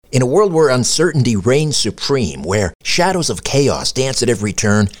In a world where uncertainty reigns supreme, where shadows of chaos dance at every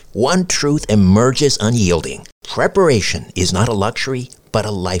turn, one truth emerges unyielding. Preparation is not a luxury, but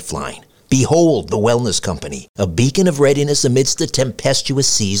a lifeline. Behold the Wellness Company, a beacon of readiness amidst the tempestuous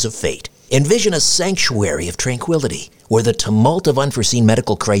seas of fate. Envision a sanctuary of tranquility, where the tumult of unforeseen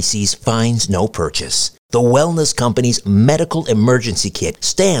medical crises finds no purchase. The Wellness Company's Medical Emergency Kit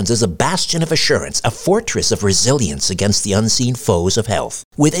stands as a bastion of assurance, a fortress of resilience against the unseen foes of health.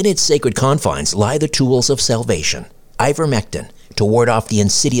 Within its sacred confines lie the tools of salvation. Ivermectin, to ward off the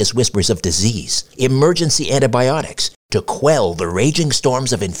insidious whispers of disease. Emergency antibiotics, to quell the raging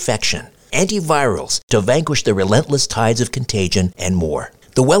storms of infection. Antivirals, to vanquish the relentless tides of contagion, and more.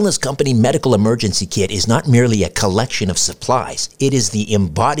 The Wellness Company Medical Emergency Kit is not merely a collection of supplies. It is the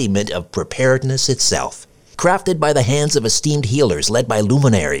embodiment of preparedness itself. Crafted by the hands of esteemed healers led by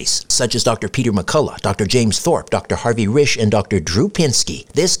luminaries such as Dr. Peter McCullough, Dr. James Thorpe, Dr. Harvey Risch, and Dr. Drew Pinsky,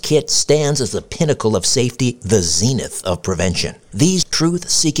 this kit stands as the pinnacle of safety, the zenith of prevention. These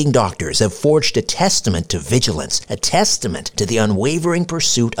truth-seeking doctors have forged a testament to vigilance, a testament to the unwavering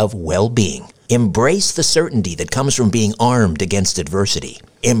pursuit of well-being. Embrace the certainty that comes from being armed against adversity.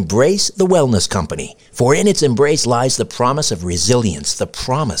 Embrace the Wellness Company, for in its embrace lies the promise of resilience, the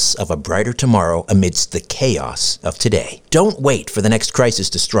promise of a brighter tomorrow amidst the chaos of today. Don't wait for the next crisis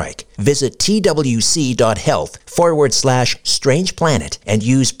to strike. Visit twc.health/Strange Planet and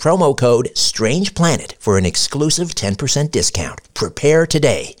use promo code Strange Planet for an exclusive 10% discount. Prepare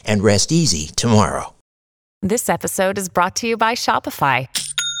today and rest easy tomorrow. This episode is brought to you by Shopify.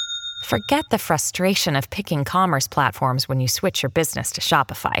 Forget the frustration of picking commerce platforms when you switch your business to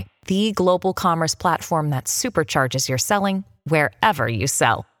Shopify, the global commerce platform that supercharges your selling wherever you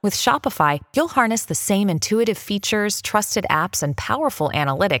sell. With Shopify, you'll harness the same intuitive features, trusted apps, and powerful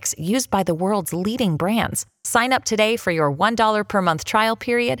analytics used by the world's leading brands. Sign up today for your $1 per month trial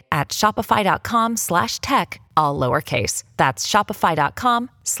period at shopify.com/tech, all lowercase. That's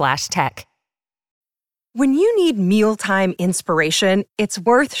shopify.com/tech. When you need mealtime inspiration, it's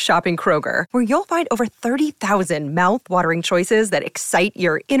worth shopping Kroger, where you'll find over 30,000 mouth-watering choices that excite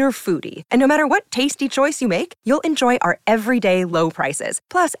your inner foodie. And no matter what tasty choice you make, you'll enjoy our everyday low prices,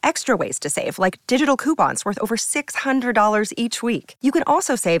 plus extra ways to save, like digital coupons worth over $600 each week. You can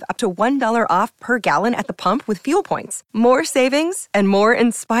also save up to $1 off per gallon at the pump with fuel points. More savings and more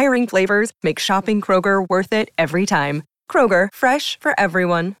inspiring flavors make shopping Kroger worth it every time. Kroger, fresh for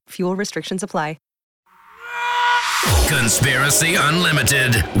everyone. Fuel restrictions apply. Conspiracy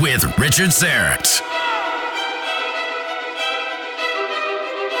Unlimited with Richard Serrett.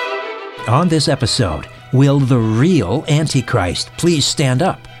 On this episode, will the real Antichrist please stand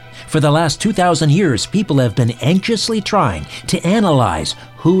up? For the last 2,000 years, people have been anxiously trying to analyze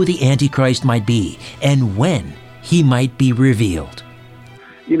who the Antichrist might be and when he might be revealed.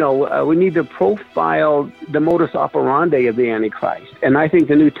 We need to profile the modus operandi of the Antichrist. And I think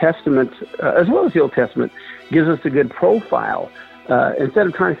the New Testament, as well as the Old Testament, gives us a good profile. Instead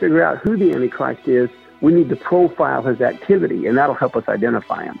of trying to figure out who the Antichrist is, we need to profile his activity, and that'll help us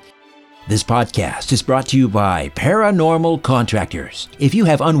identify him. This podcast is brought to you by Paranormal Contractors. If you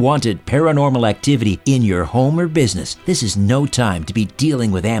have unwanted paranormal activity in your home or business, this is no time to be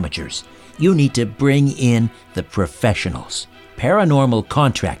dealing with amateurs. You need to bring in the professionals. Paranormal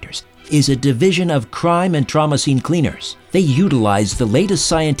Contractors is a division of crime and trauma scene cleaners. They utilize the latest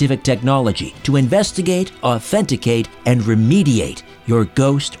scientific technology to investigate, authenticate, and remediate your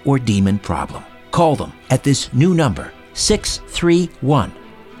ghost or demon problem. Call them at this new number,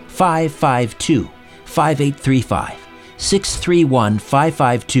 631-552-5835.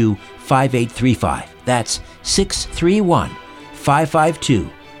 631-552-5835. That's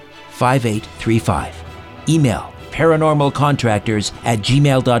 631-552-5835. Email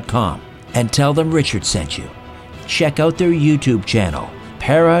paranormalcontractors@gmail.com and tell them Richard sent you. Check out their YouTube channel,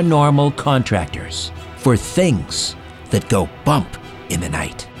 Paranormal Contractors, for things that go bump in the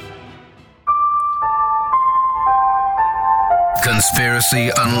night. Conspiracy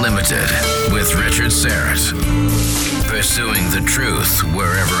Unlimited with Richard Serrett. Pursuing the truth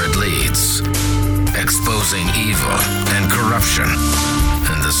wherever it leads. Exposing evil and corruption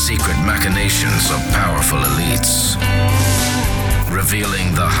and the secret machinations of powerful elites.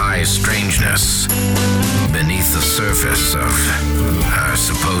 Revealing the high strangeness beneath the surface of our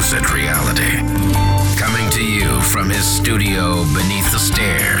supposed reality. Coming to you from his studio beneath the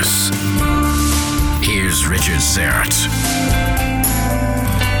stairs, here's Richard Serrett.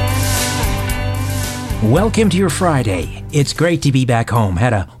 Welcome to your Friday. It's great to be back home.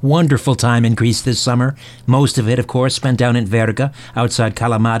 Had a wonderful time in Greece this summer. Most of it, of course, spent down in Verga, outside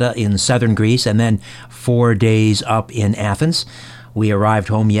Kalamata in southern Greece, and then 4 days up in Athens. We arrived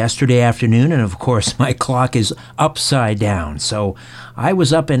home yesterday afternoon, and of course my clock is upside down, so I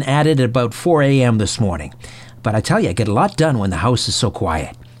was up and at it at about 4 a.m. this morning. But I tell you, I get a lot done when the house is so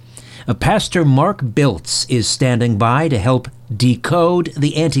quiet. Pastor Mark Biltz is standing by to help decode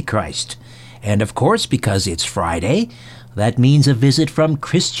the Antichrist. And of course, because it's Friday, that means a visit from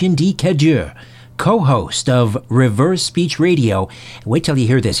Christian Decodeur, co-host of Reverse Speech Radio. Wait till you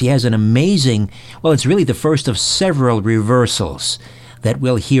hear this. He has an amazing, well, it's really the first of several reversals that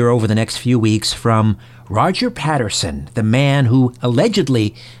we'll hear over the next few weeks from Roger Patterson, the man who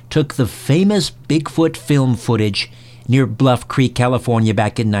allegedly took the famous Bigfoot film footage near Bluff Creek, California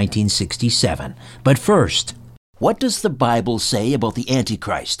back in 1967. But first, what does the Bible say about the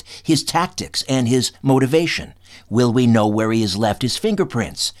Antichrist, his tactics, and his motivation? Will we know where he has left his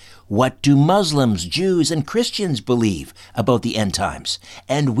fingerprints? What do Muslims, Jews, and Christians believe about the end times?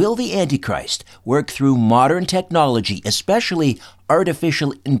 And will the Antichrist work through modern technology, especially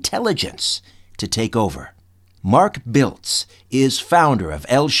artificial intelligence, to take over? Mark Biltz is founder of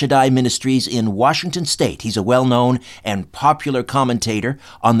El Shaddai Ministries in Washington State. He's a well-known and popular commentator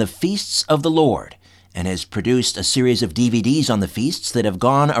on the feasts of the Lord, and has produced a series of DVDs on the feasts that have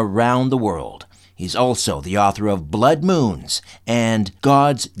gone around the world. He's also the author of Blood Moons and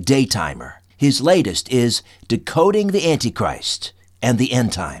God's Daytimer. His latest is Decoding the Antichrist and the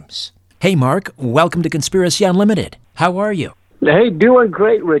End Times. Hey, Mark, welcome to Conspiracy Unlimited. How are you? Hey, doing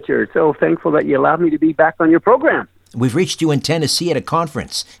great, Richard. So thankful that you allowed me to be back on your program. We've reached you in Tennessee at a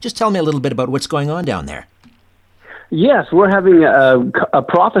conference. Just tell me a little bit about what's going on down there. Yes, we're having a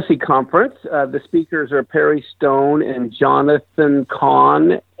prophecy conference. The speakers are Perry Stone and Jonathan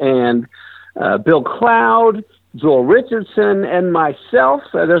Kahn and Bill Cloud, Joel Richardson, and myself.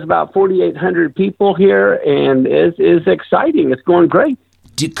 There's about 4,800 people here, and it is exciting. It's going great.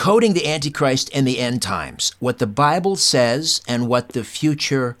 Decoding the Antichrist and the End Times, what the Bible says and what the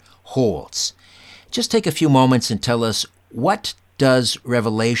future holds. Just take a few moments and tell us, what does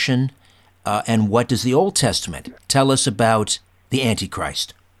Revelation and what does the Old Testament tell us about the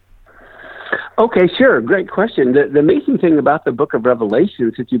Antichrist? Okay, sure. Great question. The amazing thing about the book of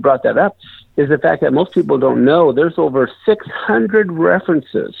Revelation, since you brought that up, is the fact that most people don't know there's over 600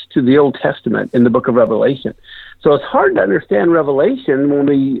 references to the Old Testament in the book of Revelation. So it's hard to understand Revelation when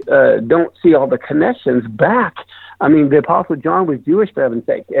we don't see all the connections back. I mean, the Apostle John was Jewish, for heaven's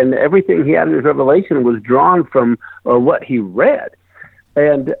sake, and everything he had in his Revelation was drawn from what he read.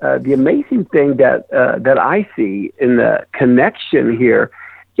 And the amazing thing that I see in the connection here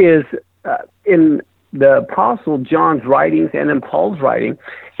is in the Apostle John's writings and in Paul's writing,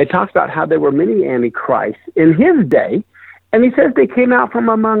 it talks about how there were many antichrists in his day, and he says they came out from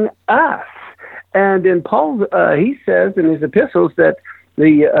among us. And in Paul, he says in his epistles that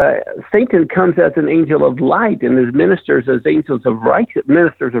the Satan comes as an angel of light and his ministers as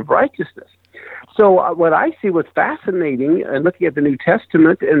ministers of righteousness. So what I see was fascinating, looking at the New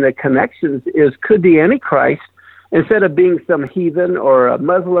Testament and the connections, is could the Antichrist, instead of being some heathen or a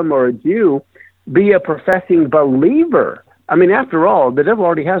Muslim or a Jew, be a professing believer? I mean, after all, the devil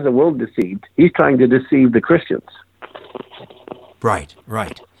already has the world deceived. He's trying to deceive the Christians. Right.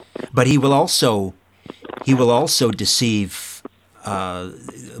 But he will also deceive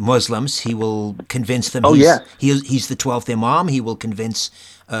Muslims. He will convince them he's the 12th Imam. He will convince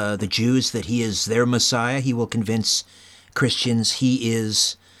the Jews that he is their Messiah. He will convince Christians he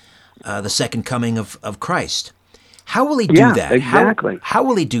is the second coming of Christ. How will he do that? Exactly. How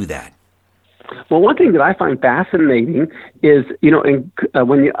will he do that? Well, one thing that I find fascinating is, in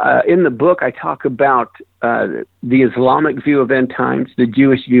the book I talk about the Islamic view of end times, the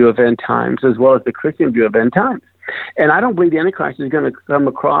Jewish view of end times, as well as the Christian view of end times. And I don't believe the Antichrist is going to come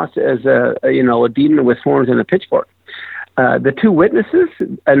across as a demon with horns and a pitchfork. The two witnesses,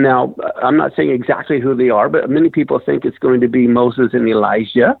 and now I'm not saying exactly who they are, but many people think it's going to be Moses and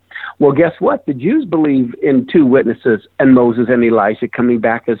Elijah. Well, guess what? The Jews believe in two witnesses and Moses and Elijah coming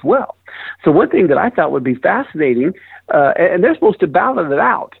back as well. So one thing that I thought would be fascinating, and they're supposed to ballot it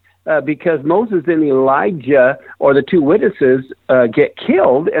out, because Moses and Elijah, or the two witnesses, get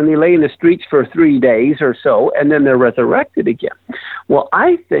killed and they lay in the streets for 3 days or so, and then they're resurrected again. Well,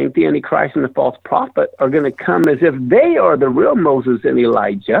 I think the Antichrist and the false prophet are going to come as if they are the real Moses and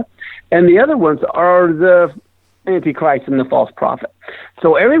Elijah, and the other ones are the Antichrist and the false prophet.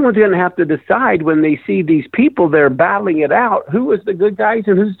 So everyone's going to have to decide when they see these people, they're battling it out, who is the good guys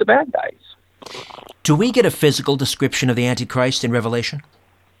and who's the bad guys. Do we get a physical description of the Antichrist in Revelation?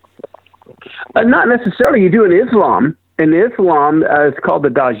 Not necessarily. You do in Islam, In Islam, it's called the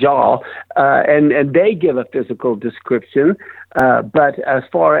Dajjal, and they give a physical description. But as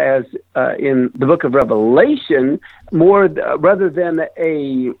far as in the book of Revelation, more rather than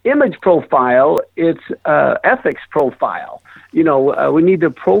a image profile, it's ethics profile. We need to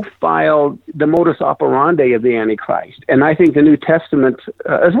profile the modus operandi of the Antichrist. And I think the New Testament,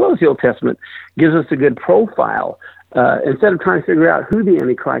 as well as the Old Testament, gives us a good profile. Instead of trying to figure out who the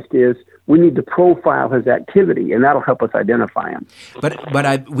Antichrist is, we need to profile his activity, and that'll help us identify him.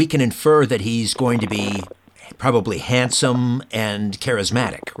 But we can infer that he's going to be probably handsome and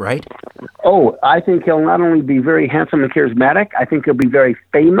charismatic, right? Oh, I think he'll not only be very handsome and charismatic, I think he'll be very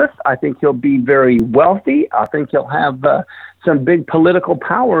famous. I think he'll be very wealthy. I think he'll have some big political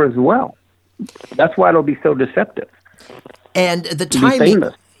power as well. That's why it'll be so deceptive. And the timing,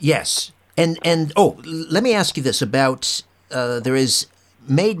 yes. And let me ask you this about, there is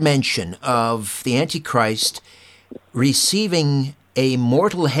made mention of the Antichrist receiving a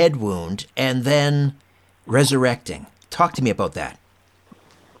mortal head wound and then resurrecting. Talk to me about that.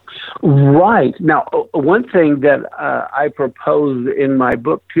 Right. Now, one thing that I propose in my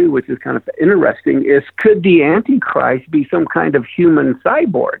book, too, which is kind of interesting, is could the Antichrist be some kind of human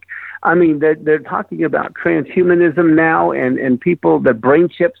cyborg? I mean, they're talking about transhumanism now and people, the brain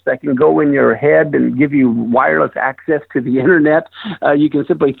chips that can go in your head and give you wireless access to the internet. You can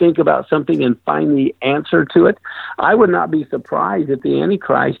simply think about something and find the answer to it. I would not be surprised if the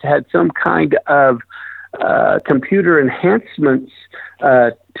Antichrist had some kind of computer enhancements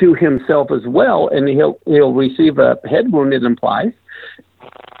to himself as well, and he'll receive a head wound, it implies,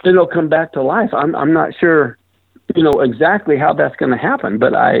 and he'll come back to life. I'm not sure exactly how that's going to happen,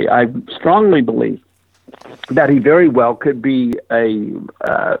 but I strongly believe that he very well could be a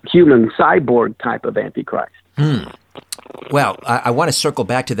human cyborg type of Antichrist. Well, I want to circle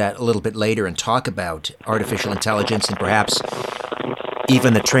back to that a little bit later and talk about artificial intelligence and perhaps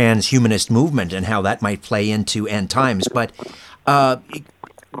even the transhumanist movement and how that might play into end times. But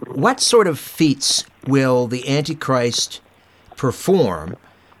what sort of feats will the Antichrist perform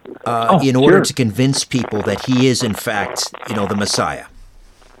in order to convince people that he is, in fact, the Messiah?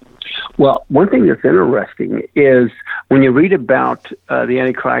 Well, one thing that's interesting is when you read about the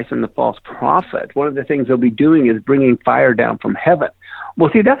Antichrist and the false prophet, one of the things they'll be doing is bringing fire down from heaven. Well,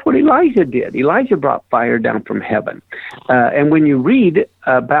 see, that's what Elijah did. Elijah brought fire down from heaven. And when you read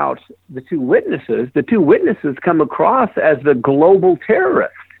about the two witnesses come across as the global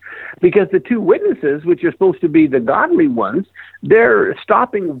terrorists. Because the two witnesses, which are supposed to be the godly ones, they're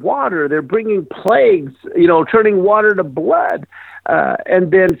stopping water, they're bringing plagues, turning water to blood.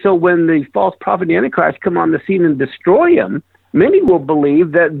 And then so when the false prophet and the Antichrist come on the scene and destroy him, many will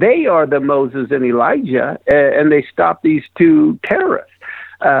believe that they are the Moses and Elijah, and they stop these two terrorists.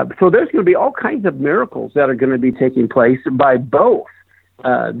 So there's going to be all kinds of miracles that are going to be taking place by both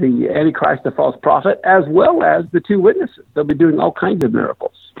the Antichrist, the false prophet, as well as the two witnesses. They'll be doing all kinds of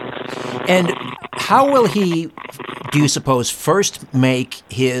miracles. And how will he, do you suppose, first make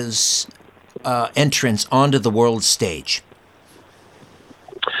his entrance onto the world stage?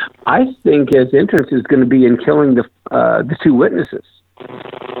 I think his entrance is going to be in killing the two witnesses.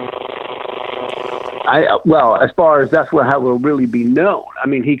 Well, as far as how it will really be known. I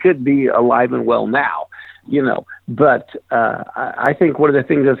mean, he could be alive and well now, but I think one of the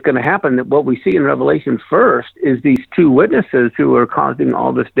things that's going to happen, that what we see in Revelation first, is these two witnesses who are causing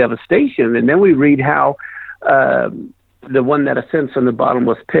all this devastation. And then we read how the one that ascends from the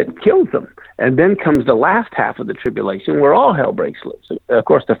bottomless pit kills them. And then comes the last half of the tribulation where all hell breaks loose. Of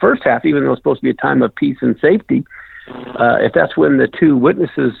course, the first half, even though it's supposed to be a time of peace and safety, if that's when the two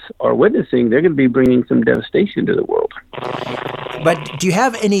witnesses are witnessing, they're going to be bringing some devastation to the world. But do you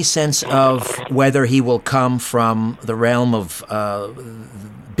have any sense of whether he will come from the realm of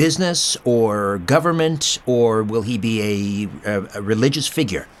business or government, or will he be a religious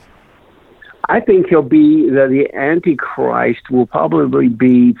figure? I think he'll be, the Antichrist will probably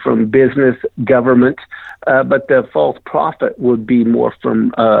be from business, government, but the false prophet would be more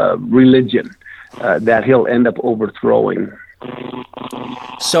from religion. That he'll end up overthrowing.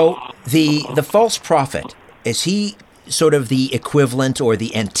 So the false prophet, is he sort of the equivalent or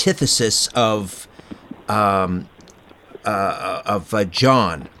the antithesis of John the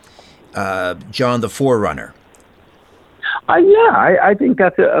Forerunner? I think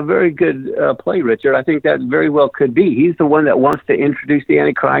that's a very good play, Richard. I think that very well could be. He's the one that wants to introduce the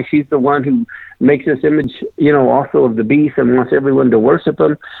Antichrist. He's the one who makes this image, also of the beast and wants everyone to worship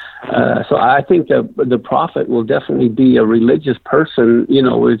him. So I think the prophet will definitely be a religious person,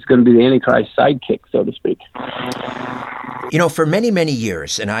 is going to be the Antichrist sidekick, so to speak. For many, many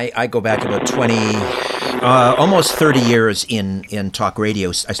years, and I go back about almost 30 years in talk radio.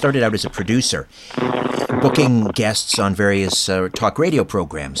 I started out as a producer, booking guests on various talk radio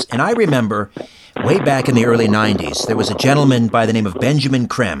programs. And I remember way back in the early 90s, there was a gentleman by the name of Benjamin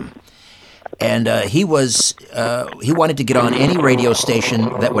Krem. And he wanted to get on any radio station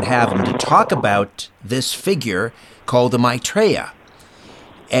that would have him to talk about this figure called the Maitreya.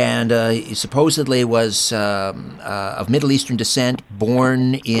 And he supposedly was of Middle Eastern descent,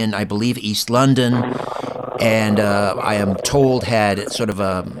 born in, I believe, East London, and I am told had sort of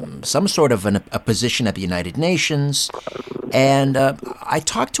some sort of a position at the United Nations. And I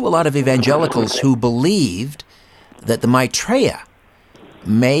talked to a lot of evangelicals who believed that the Maitreya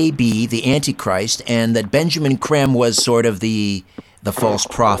may be the Antichrist, and that Benjamin Krem was sort of the false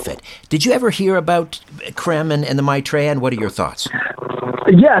prophet. Did you ever hear about Krem and the Maitreya, and what are your thoughts?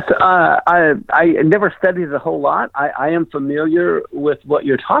 Yes, I never studied a whole lot. I am familiar with what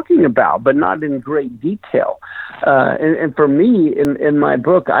you're talking about, but not in great detail. And for me, in my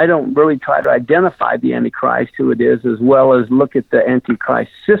book, I don't really try to identify the Antichrist, who it is, as well as look at the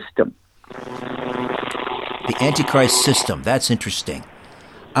Antichrist system. The Antichrist system, that's interesting.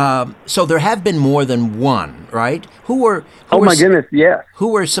 So there have been more than one, right? Goodness, yes.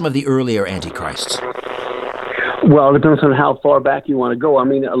 Who were some of the earlier Antichrists? Well, it depends on how far back you want to go. I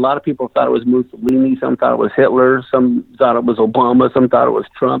mean, a lot of people thought it was Mussolini, some thought it was Hitler, some thought it was Obama, some thought it was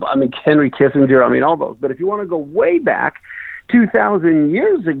Trump. I mean, Henry Kissinger, all those. But if you want to go way back, 2,000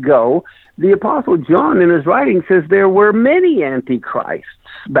 years ago, the Apostle John in his writing says there were many Antichrists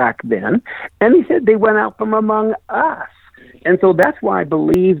back then, and he said they went out from among us. And so that's why I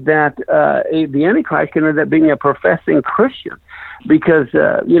believe that the Antichrist can end up being a professing Christian, because,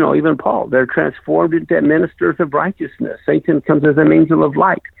 even Paul, they're transformed into ministers of righteousness. Satan comes as an angel of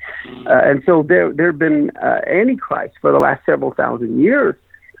light. And so there have been Antichrists for the last several thousand years.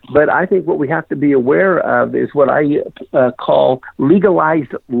 But I think what we have to be aware of is what I call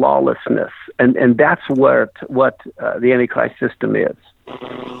legalized lawlessness. And that's what the Antichrist system is.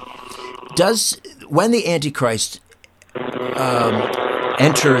 When the Antichrist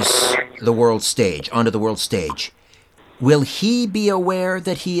enters the world stage, onto the world stage, will he be aware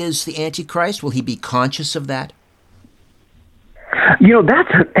that he is the Antichrist? Will he be conscious of that? That's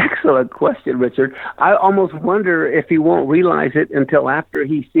an excellent question, Richard. I almost wonder if he won't realize it until after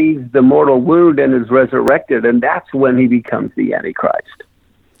he sees the mortal wound and is resurrected, and that's when he becomes the Antichrist.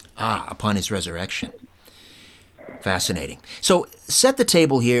 Upon his resurrection. Fascinating. So set the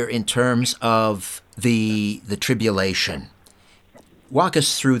table here in terms of the tribulation. Walk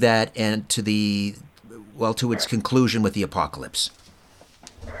us through that and to its conclusion with the apocalypse.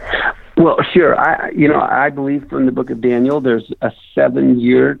 Well, sure. I believe from the book of Daniel, there's a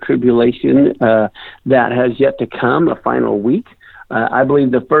 7-year tribulation that has yet to come, a final week. I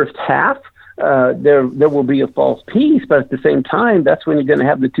believe the first half, there will be a false peace, but at the same time, that's when you're going to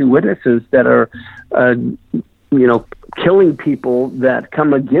have the two witnesses that are, killing people that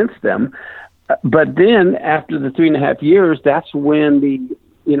come against them. But then after the 3.5 years, that's when the,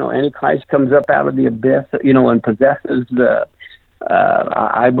 Antichrist comes up out of the abyss, and possesses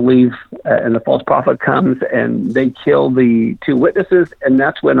I believe, and the false prophet comes and they kill the two witnesses, and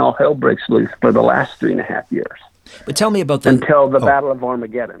that's when all hell breaks loose for the last 3.5 years. But tell me about until the Battle of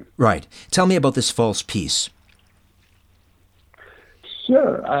Armageddon. Right. Tell me about this false peace.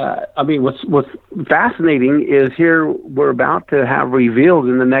 Sure. What's fascinating is here we're about to have revealed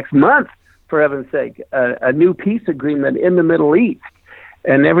in the next month, for heaven's sake, a new peace agreement in the Middle East.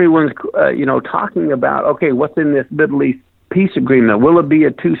 And everyone's, talking about, okay, what's in this Middle East peace agreement? Will it be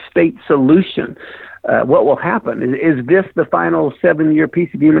a two-state solution? What will happen? Is this the final 7-year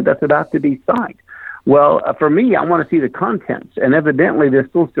peace agreement that's about to be signed? Well, for me, I want to see the contents. And evidently, they're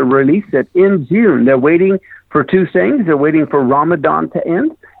supposed to release it in June. They're waiting for two things. They're waiting for Ramadan to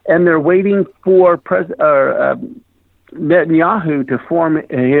end, and they're waiting for Netanyahu to form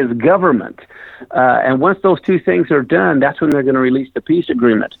his government. And once those two things are done, that's when they're going to release the peace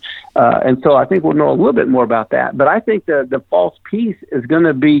agreement. And so I think we'll know a little bit more about that. But I think the false peace is going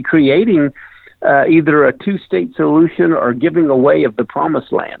to be creating either a two-state solution or giving away of the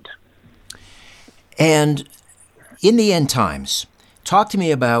promised land. And in the end times, talk to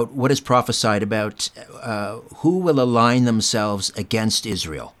me about what is prophesied about who will align themselves against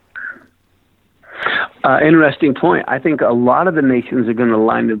Israel. Interesting point. I think a lot of the nations are going to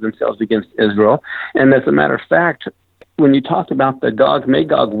line themselves against Israel. And as a matter of fact, when you talk about the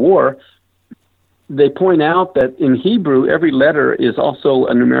Gog-Magog war, they point out that in Hebrew, every letter is also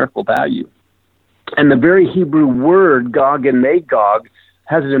a numerical value. And the very Hebrew word Gog and Magog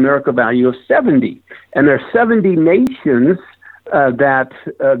has a numerical value of 70. And there are 70 nations that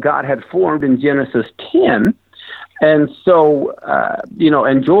God had formed in Genesis 10. And so,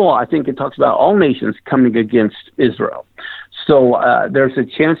 and Joel, I think it talks about all nations coming against Israel. So there's a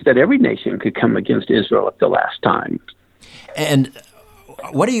chance that every nation could come against Israel at the last time. And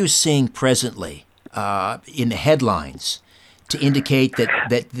what are you seeing presently in the headlines to indicate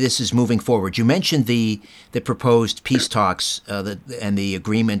that this is moving forward? You mentioned the proposed peace talks and the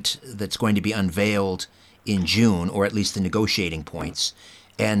agreement that's going to be unveiled in June, or at least the negotiating points.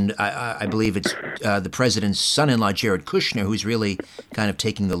 And I believe it's the president's son-in-law, Jared Kushner, who's really kind of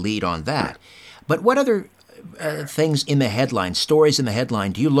taking the lead on that. But what other things in the headline, stories in the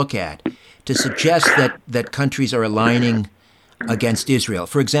headline, do you look at to suggest that countries are aligning against Israel?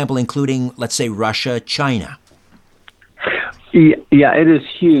 For example, including, let's say, Russia, China. Yeah, it is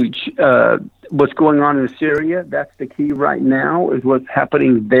huge. What's going on in Syria, that's the key right now, is what's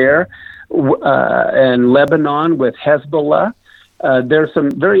happening there. And Lebanon with Hezbollah. There's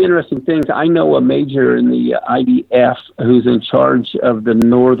some very interesting things. I know a major in the IDF who's in charge of the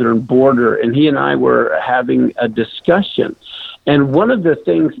northern border, and he and I were having a discussion. And one of the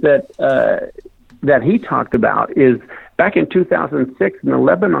things that he talked about is back in 2006 in the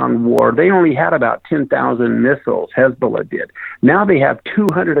Lebanon war, they only had about 10,000 missiles, Hezbollah did. Now they have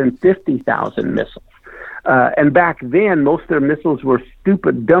 250,000 missiles. And back then, most of their missiles were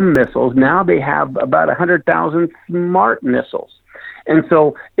stupid, dumb missiles. Now they have about 100,000 smart missiles. And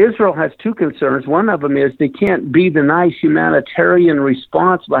so Israel has two concerns. One of them is they can't be the nice humanitarian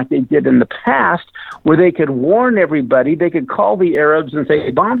response like they did in the past, where they could warn everybody. They could call the Arabs and say,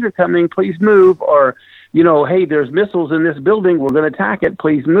 bombs are coming, please move. Or, hey, there's missiles in this building, we're going to attack it,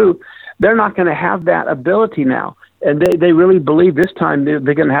 please move. They're not going to have that ability now. And they really believe this time they're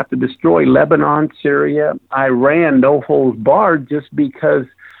going to have to destroy Lebanon, Syria, Iran, no holds barred, just because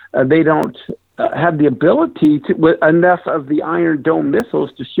they don't have the ability to, with enough of the Iron Dome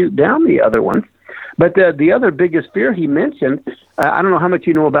missiles to shoot down the other ones. But the other biggest fear he mentioned, I don't know how much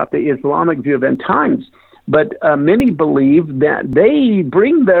you know about the Islamic view of end times, but many believe that they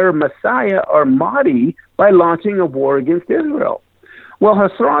bring their Messiah or Mahdi by launching a war against Israel. Well,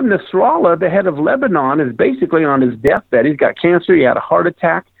 Hassan Nasrallah, the head of Lebanon, is basically on his deathbed. He's got cancer. He had a heart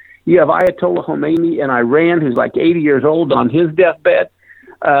attack. You have Ayatollah Khomeini in Iran, who's like 80 years old, on his deathbed.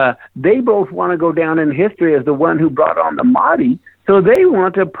 They both want to go down in history as the one who brought on the Mahdi. So they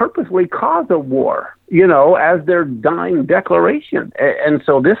want to purposely cause a war, as their dying declaration. And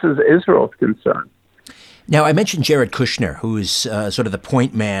so this is Israel's concern. Now, I mentioned Jared Kushner, who's sort of the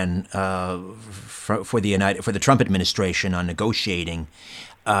point man for the Trump administration on negotiating.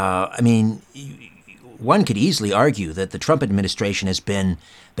 One could easily argue that the Trump administration has been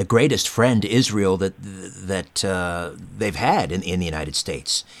the greatest friend to Israel that they've had in the United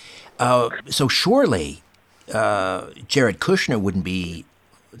States. So surely Jared Kushner wouldn't be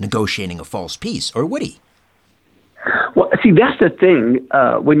negotiating a false peace, or would he? Well, see, that's the thing.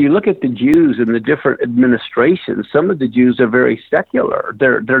 When you look at the Jews in the different administrations, some of the Jews are very secular.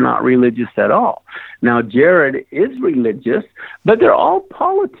 They're not religious at all. Now, Jared is religious, but they're all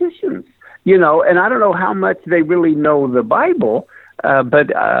politicians, and I don't know how much they really know the Bible.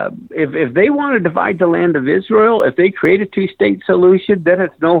 But if they want to divide the land of Israel, if they create a two-state solution, then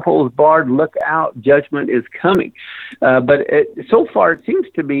it's no holds barred. Look out, judgment is coming. But so far, it seems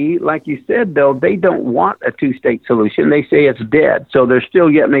to be, like you said, though, they don't want a two-state solution. They say it's dead. So there's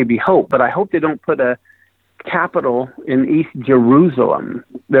still yet maybe hope. But I hope they don't put a capital in East Jerusalem.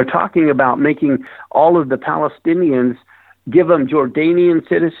 They're talking about making all of the Palestinians give them Jordanian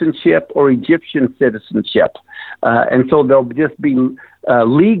citizenship or Egyptian citizenship. And so they'll just be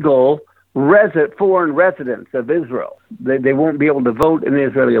legal foreign residents of Israel. They won't be able to vote in the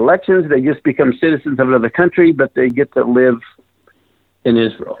Israeli elections. They just become citizens of another country, but they get to live in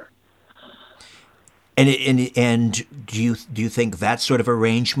Israel. And do you think that sort of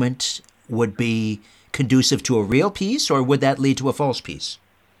arrangement would be conducive to a real peace, or would that lead to a false peace?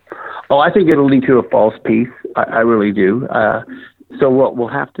 Oh, I think it'll lead to a false peace. I really do. So what we'll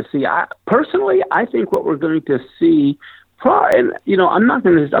have to see. Personally, I think what we're going to see, and I'm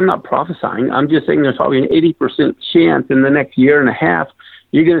not prophesying. I'm just saying there's probably an 80% chance in the next year and a half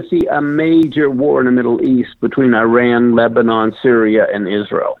you're going to see a major war in the Middle East between Iran, Lebanon, Syria, and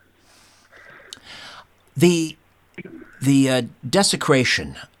Israel. The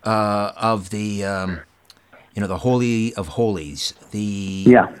desecration of the the Holy of Holies.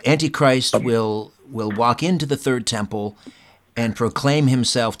 The Antichrist will walk into the third temple and proclaim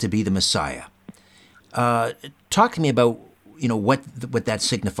himself to be the Messiah. Talk to me about what that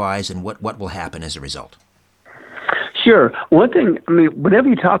signifies and what will happen as a result. Sure. One thing, whenever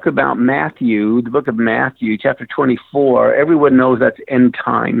you talk about Matthew, the book of Matthew, chapter 24, everyone knows that's end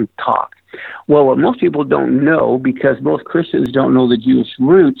time talk. Well, what most people don't know, because most Christians don't know the Jewish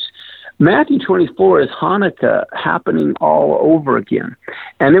roots, Matthew 24 is Hanukkah happening all over again.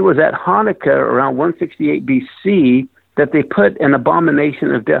 And it was at Hanukkah around 168 BC that they put an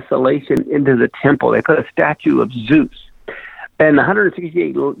abomination of desolation into the temple. They put a statue of Zeus. And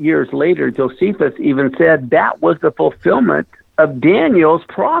 168 years later, Josephus even said that was the fulfillment of Daniel's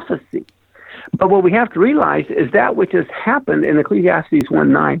prophecy. But what we have to realize is that which has happened in Ecclesiastes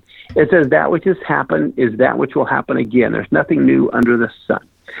 1:9, it says that which has happened is that which will happen again. There's nothing new under the sun.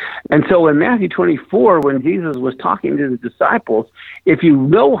 And so in Matthew 24, when Jesus was talking to the disciples, if you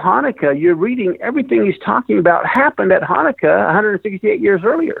know Hanukkah, you're reading everything he's talking about happened at Hanukkah 168 years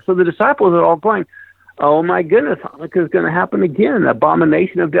earlier. So the disciples are all going, oh my goodness, Hanukkah is going to happen again.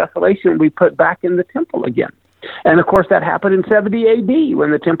 Abomination of desolation we put back in the temple again. And of course that happened in 70 AD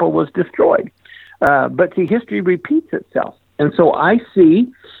when the temple was destroyed. But see, history repeats itself. And so I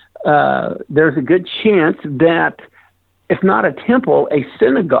see there's a good chance that if not a temple, a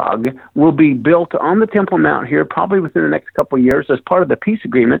synagogue will be built on the Temple Mount here, probably within the next couple of years as part of the peace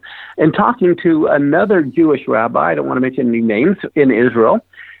agreement. And talking to another Jewish rabbi, I don't want to mention any names, in Israel,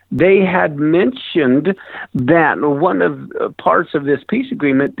 they had mentioned that one of parts of this peace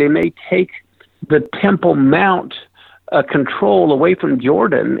agreement, they may take the Temple Mount control away from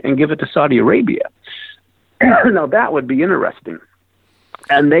Jordan and give it to Saudi Arabia. Now, that would be interesting.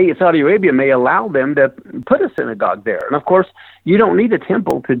 And Saudi Arabia may allow them to put a synagogue there. And, of course, you don't need a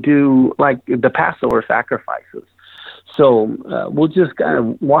temple to do, like, the Passover sacrifices. So we'll just kind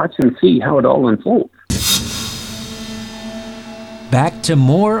of watch and see how it all unfolds. Back to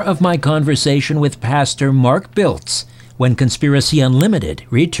more of my conversation with Pastor Mark Biltz when Conspiracy Unlimited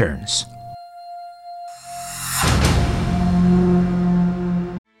returns.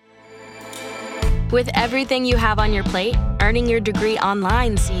 With everything you have on your plate, earning your degree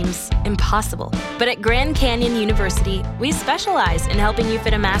online seems impossible. But at Grand Canyon University, we specialize in helping you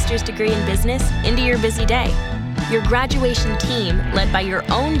fit a master's degree in business into your busy day. Your graduation team, led by your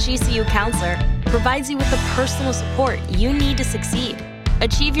own GCU counselor, provides you with the personal support you need to succeed.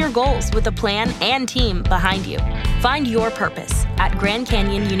 Achieve your goals with a plan and team behind you. Find your purpose at Grand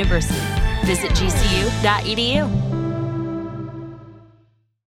Canyon University. Visit gcu.edu.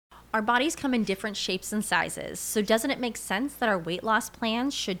 Our bodies come in different shapes and sizes, so doesn't it make sense that our weight loss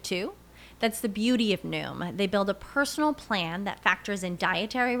plans should too? That's the beauty of Noom. They build a personal plan that factors in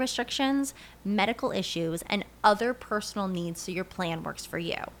dietary restrictions, medical issues, and other personal needs so your plan works for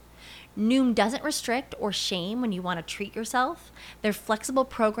you. Noom doesn't restrict or shame when you want to treat yourself. Their flexible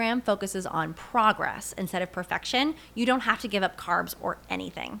program focuses on progress instead of perfection. You don't have to give up carbs or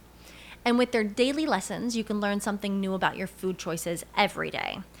anything. And with their daily lessons, you can learn something new about your food choices every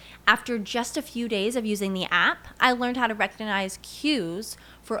day. After just a few days of using the app, I learned how to recognize cues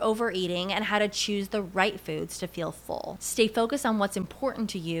for overeating and how to choose the right foods to feel full. Stay focused on what's important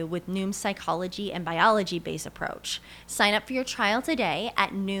to you with Noom's psychology and biology-based approach. Sign up for your trial today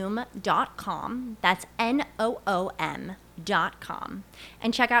at Noom.com. That's Noom.com.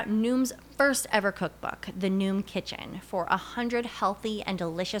 And check out Noom's first ever cookbook, The Noom Kitchen, for 100 healthy and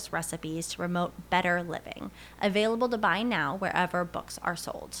delicious recipes to promote better living. Available to buy now wherever books are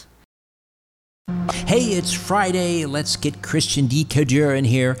sold. Hey, it's Friday. Let's get Christian Decoder in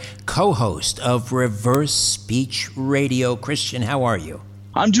here, co-host of Reverse Speech Radio. Christian, how are you?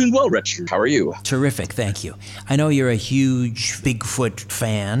 I'm doing well, Rich. How are you? Terrific, thank you. I know you're a huge Bigfoot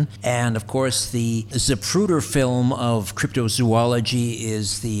fan, and of course the Zapruder film of cryptozoology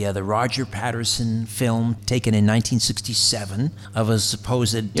is the Roger Patterson film taken in 1967 of a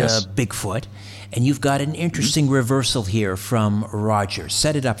supposed Bigfoot, and you've got an interesting reversal here from Roger.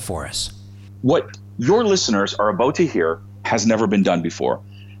 Set it up for us. What your listeners are about to hear has never been done before.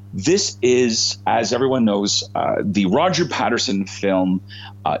 This is, as everyone knows, the Roger Patterson film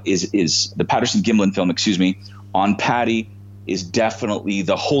is the Patterson-Gimlin film, on Patty is definitely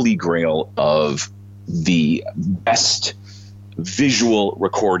the holy grail of the best visual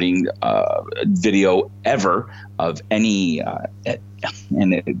recording video ever of any,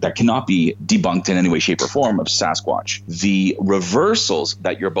 and that cannot be debunked in any way, shape, or form, of Sasquatch. The reversals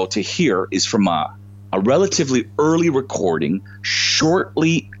that you're about to hear is from a relatively early recording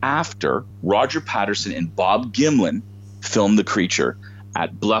shortly after Roger Patterson and Bob Gimlin filmed the creature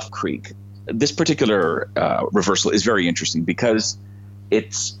at Bluff Creek. This particular reversal is very interesting because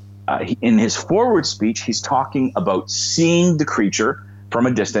it's in his forward speech, he's talking about seeing the creature from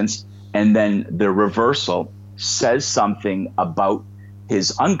a distance, and then the reversal says something about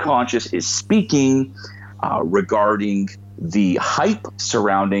his unconscious is speaking regarding the hype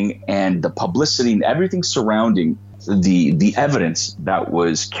surrounding and the publicity and everything surrounding the evidence that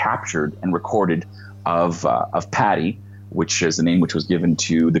was captured and recorded of Patty, which is the name which was given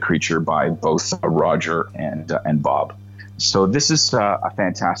to the creature by both Roger and Bob. So this is a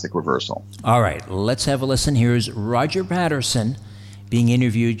fantastic reversal. All right, let's have a listen. Here's Roger Patterson being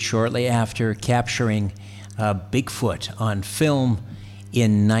interviewed shortly after capturing Bigfoot on film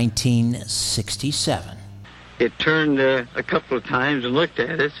in 1967. It turned a couple of times and looked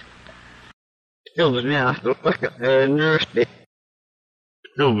at us. Still was now nursed it.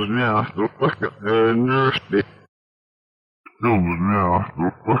 Still was now nursed it. Still was now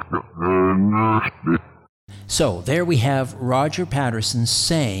nursed it. So there we have Roger Patterson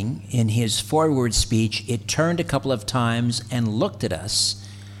saying in his forward speech, it turned a couple of times and looked at us.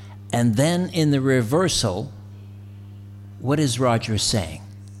 And then in the reversal, what is Roger saying?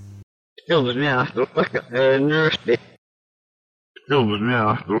 Still was now nursed it. Still was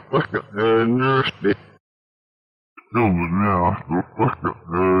now nursed it. Still was now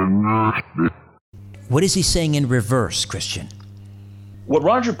nursed it. What is he saying in reverse, Christian? What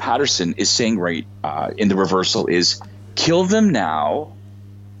Roger Patterson is saying right in the reversal is, kill them now,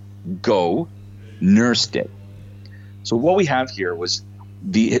 go, nursed it. So what we have here was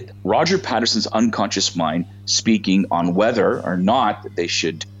Roger Patterson's unconscious mind speaking on whether or not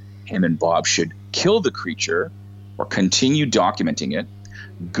that him and Bob should kill the creature or continue documenting it,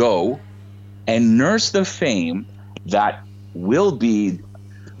 go, and nurse the fame that will be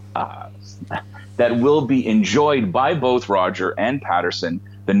enjoyed by both Roger and Patterson,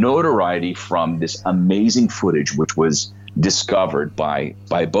 the notoriety from this amazing footage which was discovered by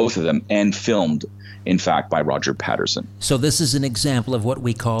both of them and filmed, in fact, by Roger Patterson. So this is an example of what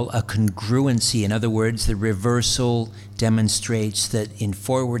we call a congruency. In other words, the reversal demonstrates that in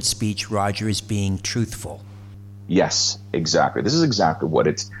forward speech, Roger is being truthful. Yes, exactly. This is exactly what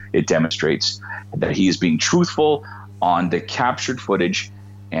it demonstrates, that he is being truthful on the captured footage,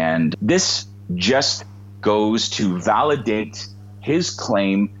 and this just goes to validate his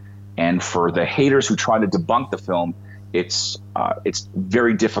claim. And for the haters who try to debunk the film, it's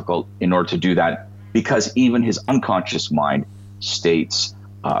very difficult in order to do that, because even his unconscious mind states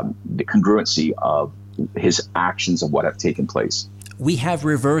the congruency of his actions of what have taken place. We have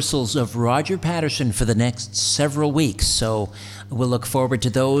reversals of Roger Patterson for the next several weeks, so we'll look forward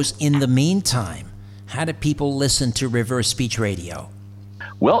to those. In the meantime, how do people listen to Reverse Speech Radio?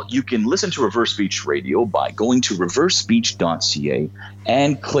 Well, you can listen to Reverse Speech Radio by going to reversespeech.ca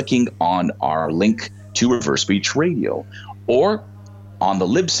and clicking on our link to Reverse Speech Radio, or on the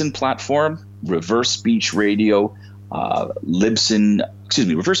Libsyn platform, Reverse Speech Radio,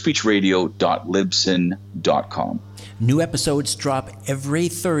 reversespeechradio.libsyn.com. New episodes drop every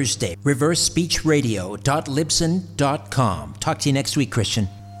Thursday. reversespeechradio.libsyn.com. Talk to you next week, Christian.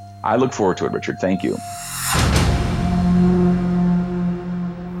 I look forward to it, Richard. Thank you.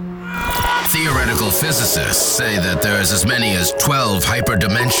 Theoretical physicists say that there's as many as 12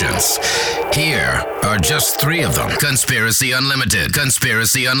 hyperdimensions. Here are just 3 of them. Conspiracy Unlimited,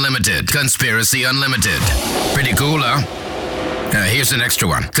 Conspiracy Unlimited, Conspiracy Unlimited. Pretty cool, huh? Here's an extra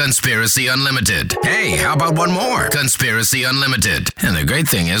one. Conspiracy Unlimited. Hey, how about one more? Conspiracy Unlimited. And the great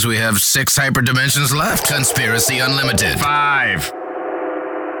thing is we have 6 hyperdimensions left. Conspiracy Unlimited. 5.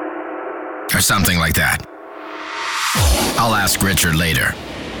 Or something like that. I'll ask Richard later.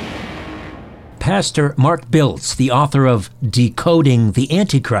 Pastor Mark Biltz, the author of Decoding the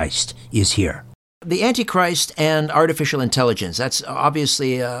Antichrist, is here. The Antichrist and artificial intelligence, that's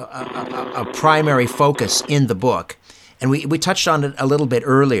obviously a primary focus in the book. And we touched on it a little bit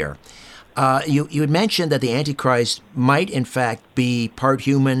earlier. You had mentioned that the Antichrist might, in fact, be part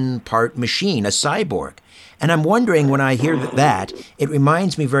human, part machine, a cyborg. And I'm wondering, when I hear that, it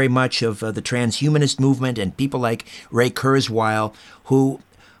reminds me very much of the transhumanist movement and people like Ray Kurzweil, who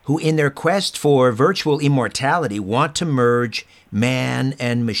in their quest for virtual immortality want to merge man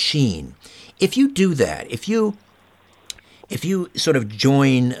and machine. If you do that, if you sort of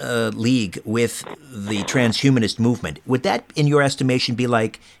join a league with the transhumanist movement, would that, in your estimation, be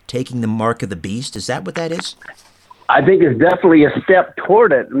like taking the mark of the beast? Is that what that is? I think it's definitely a step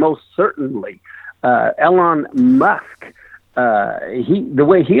toward it, most certainly. Elon Musk, the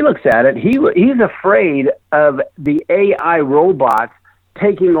way he looks at it, he's afraid of the AI robots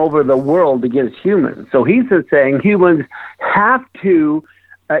taking over the world against humans. So he's saying humans have to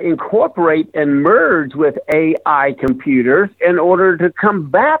incorporate and merge with AI computers in order to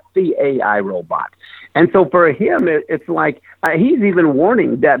combat the AI robots. And so for him, it's like he's even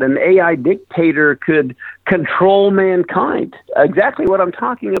warning that an AI dictator could control mankind. Exactly what I'm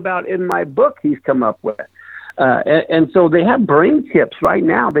talking about in my book he's come up with. And so they have brain chips right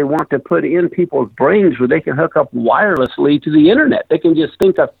now. They want to put in people's brains where they can hook up wirelessly to the internet. They can just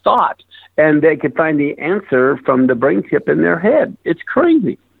think a thought and they can find the answer from the brain chip in their head. It's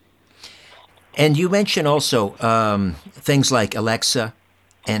crazy. And you mentioned also things like Alexa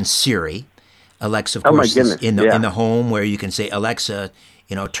and Siri. Alexa, of course, is in the home, where you can say, Alexa,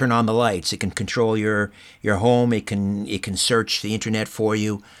 turn on the lights. It can control your home. It can search the internet for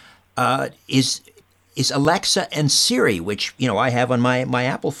you. Is Alexa and Siri, which I have on my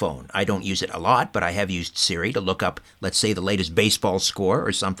Apple phone. I don't use it a lot, but I have used Siri to look up, let's say, the latest baseball score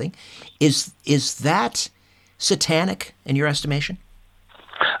or something. Is that satanic in your estimation?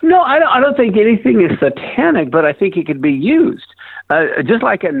 No, I don't think anything is satanic, but I think it could be used. Just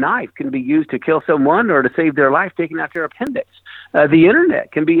like a knife can be used to kill someone or to save their life, taking out their appendix. The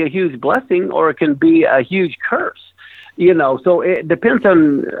internet can be a huge blessing or it can be a huge curse. So it depends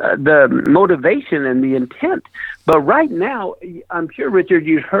on the motivation and the intent. But right now, I'm sure, Richard,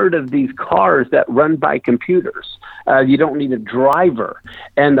 you've heard of these cars that run by computers. You don't need a driver.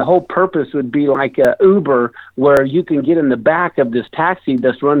 And the whole purpose would be like a Uber, where you can get in the back of this taxi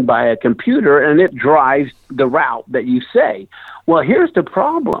that's run by a computer and it drives the route that you say. Well, here's the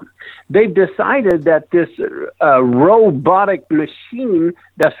problem. They've decided that this robotic machine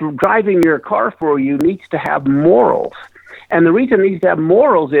that's driving your car for you needs to have morals. And the reason it needs to have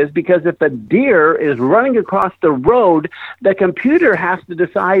morals is because if a deer is running across the road, the computer has to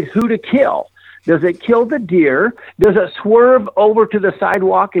decide who to kill. Does it kill the deer? Does it swerve over to the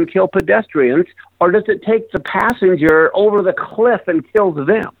sidewalk and kill pedestrians? Or does it take the passenger over the cliff and kills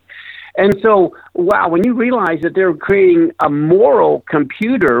them? And so, wow, when you realize that they're creating a moral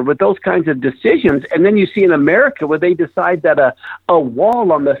computer with those kinds of decisions, and then you see in America where they decide that a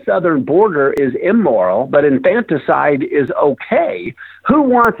wall on the southern border is immoral, but infanticide is okay, who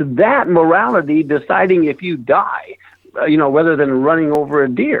wants that morality deciding if you die, rather than running over a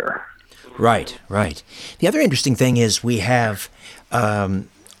deer? Right. The other interesting thing is we have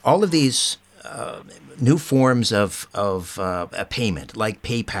all of these new forms of a payment, like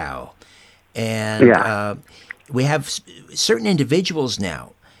PayPal. And we have certain individuals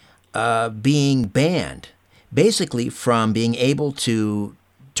now being banned, basically, from being able to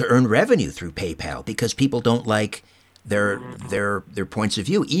earn revenue through PayPal because people don't like their points of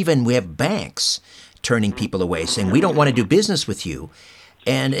view. Even we have banks turning people away, saying we don't want to do business with you.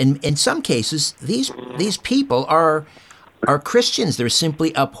 And in some cases, these people are Christians. They're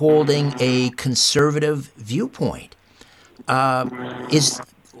simply upholding a conservative viewpoint.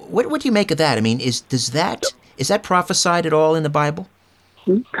 What do you make of that? I mean, is that prophesied at all in the Bible?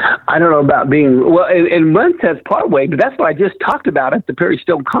 I don't know about being, well, in one sense, part way, but that's what I just talked about at the Perry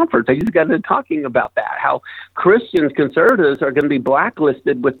Stone Conference. I just got into talking about that, how Christians, conservatives, are going to be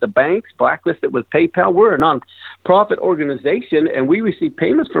blacklisted with the banks, blacklisted with PayPal. We're a non-profit organization, and we receive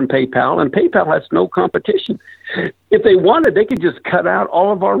payments from PayPal, and PayPal has no competition. If they wanted, they could just cut out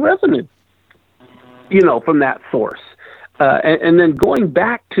all of our revenue, from that source. And then going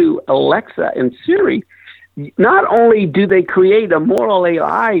back to Alexa and Siri, not only do they create a moral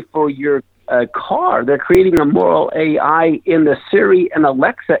AI for your car, they're creating a moral AI in the Siri and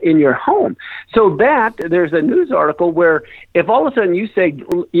Alexa in your home. So that there's a news article where if all of a sudden you say,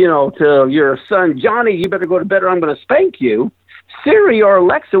 to your son, Johnny, you better go to bed or I'm going to spank you, Siri or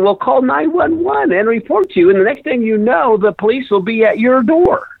Alexa will call 911 and report you. And the next thing you know, the police will be at your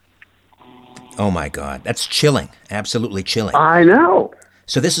door. Oh, my God. That's chilling. Absolutely chilling. I know.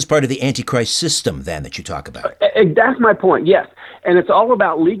 So this is part of the Antichrist system, then, that you talk about. That's my point, yes. And it's all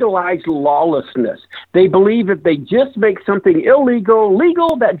about legalized lawlessness. They believe if they just make something illegal,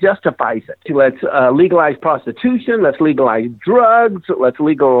 legal, that justifies it. Let's legalize prostitution. Let's legalize drugs. Let's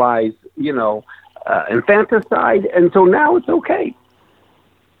legalize, infanticide. And so now it's okay.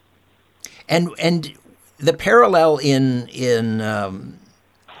 And the parallel in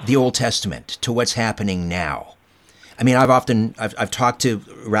the Old Testament to what's happening now. I mean, I've talked to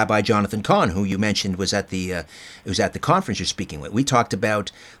Rabbi Jonathan Cahn, who you mentioned was at the conference you're speaking with. We talked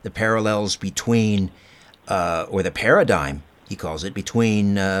about the parallels between, or the paradigm, he calls it,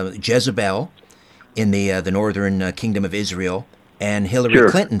 between Jezebel in the northern kingdom of Israel and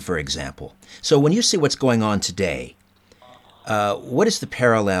Hillary Clinton, for example. So when you see what's going on today, what is the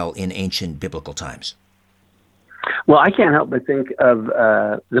parallel in ancient biblical times? Well, I can't help but think of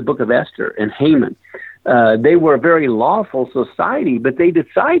the book of Esther and Haman. They were a very lawful society, but they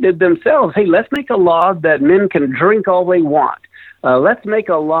decided themselves, hey, let's make a law that men can drink all they want. Let's make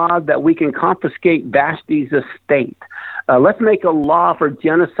a law that we can confiscate Vashti's estate. Let's make a law for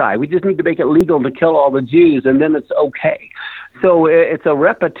genocide. We just need to make it legal to kill all the Jews, and then it's okay. So it's a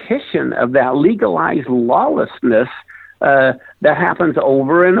repetition of that legalized lawlessness that happens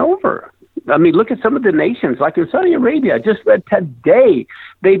over and over. I mean, look at some of the nations, like in Saudi Arabia. I just read today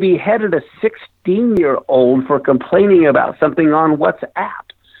they beheaded a 16-year-old for complaining about something on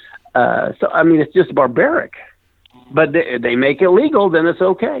WhatsApp. So, I mean, it's just barbaric. But they make it legal, then it's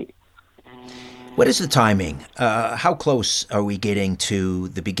okay. What is the timing? How close are we getting to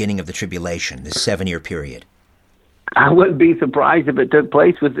the beginning of the tribulation, this 7-year period? I wouldn't be surprised if it took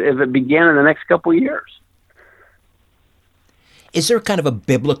place, if it began in the next couple of years. Is there kind of a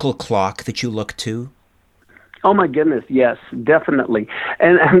biblical clock that you look to? Oh, my goodness, yes, definitely.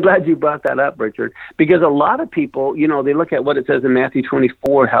 And I'm glad you brought that up, Richard, because a lot of people, they look at what it says in Matthew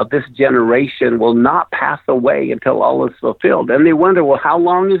 24, how this generation will not pass away until all is fulfilled. And they wonder, well, how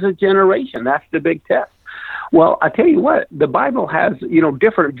long is a generation? That's the big test. Well, I tell you what, the Bible has,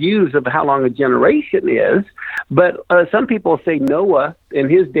 different views of how long a generation is. But some people say Noah in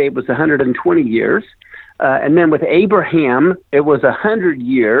his day was 120 years. And then with Abraham, it was 100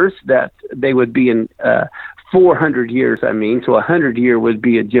 years that they would be in 400 years, so 100 year would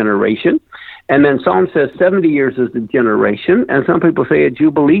be a generation. And then Psalm says 70 years is a generation, and some people say a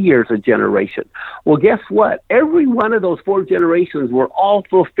Jubilee year is a generation. Well, guess what? Every one of those 4 generations were all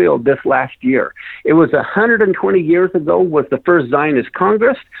fulfilled this last year. It was 120 years ago was the first Zionist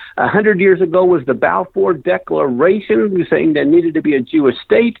Congress. 100 years ago was the Balfour Declaration saying there needed to be a Jewish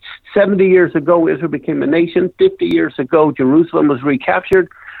state. 70 years ago, Israel became a nation. 50 years ago, Jerusalem was recaptured.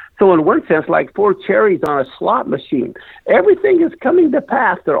 So in one sense, like 4 cherries on a slot machine, everything is coming to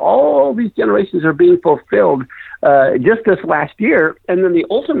pass. All these generations are being fulfilled just this last year. And then the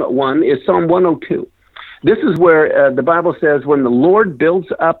ultimate one is Psalm 102. This is where the Bible says, when the Lord builds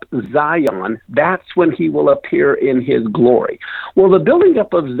up Zion, that's when he will appear in his glory. Well, the building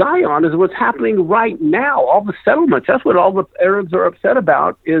up of Zion is what's happening right now. All the settlements, that's what all the Arabs are upset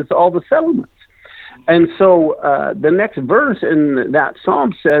about, is all the settlements. And so the next verse in that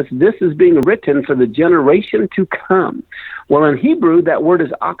psalm says, this is being written for the generation to come. Well, in Hebrew, that word is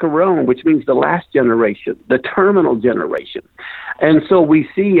akaron, which means the last generation, the terminal generation. And so we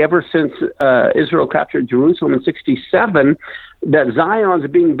see ever since Israel captured Jerusalem in 67, that Zion's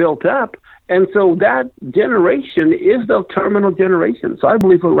being built up. And so that generation is the terminal generation. So I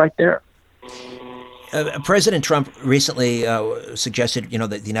believe we're right there. President Trump recently suggested, that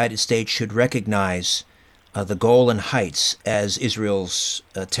the United States should recognize the Golan Heights as Israel's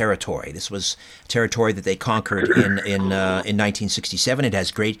territory. This was territory that they conquered in 1967. It has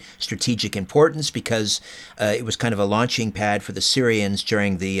great strategic importance because it was kind of a launching pad for the Syrians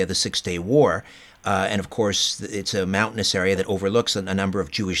during the Six-Day War. And of course, it's a mountainous area that overlooks a number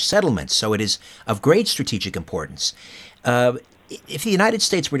of Jewish settlements. So it is of great strategic importance. If the United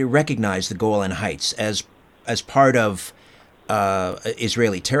States were to recognize the Golan Heights as part of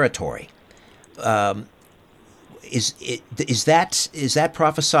Israeli territory, is that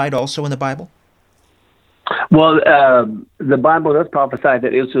prophesied also in the Bible? Well, the Bible does prophesy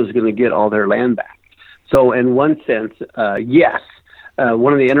that Israel is going to get all their land back. So in one sense, yes.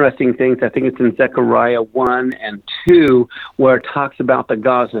 One of the interesting things, I think it's in Zechariah 1 and 2, where it talks about the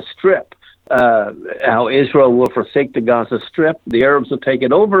Gaza Strip. How Israel will forsake the Gaza Strip, the Arabs will take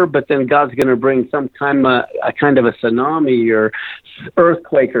it over, but then God's going to bring some kind of a tsunami or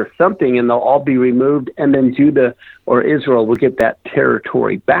earthquake or something, and they'll all be removed, and then Judah or Israel will get that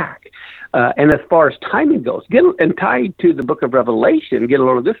territory back. And as far as timing goes, and tied to the book of Revelation, get a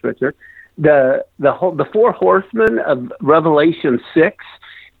load of this, Richard, the 4 horsemen of Revelation 6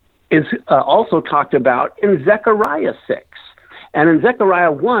 is also talked about in Zechariah 6. And in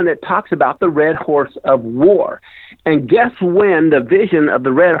Zechariah 1, it talks about the red horse of war. And guess when the vision of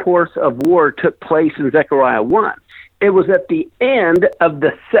the red horse of war took place in Zechariah 1? It was at the end of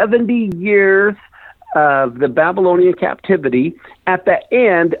the 70 years of the Babylonian captivity, at the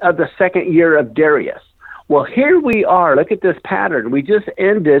end of the 2nd year of Darius. Well, here we are. Look at this pattern. We just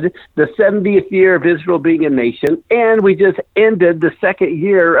ended the 70th year of Israel being a nation, and we just ended the 2nd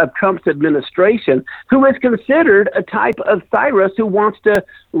year of Trump's administration, who is considered a type of Cyrus who wants to,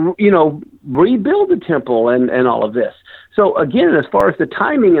 rebuild the temple and all of this. So again, as far as the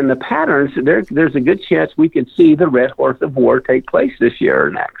timing and the patterns, there's a good chance we could see the red horse of war take place this year or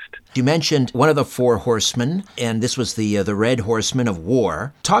next. You mentioned one of the 4 horsemen, and this was the red horseman of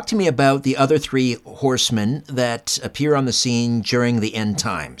war. Talk to me about the other 3 horsemen that appear on the scene during the end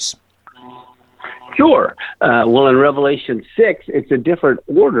times. Sure. Well, in Revelation 6, it's a different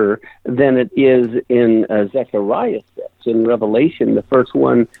order than it is in Zechariah 6. In Revelation, the first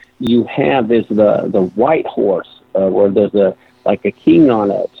one you have is the white horse, where there's a king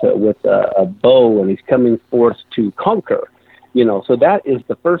on it with a bow, and he's coming forth to conquer. So that is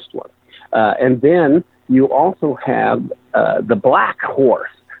the first one. And then you also have the black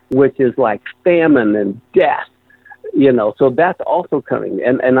horse, which is like famine and death. So that's also coming.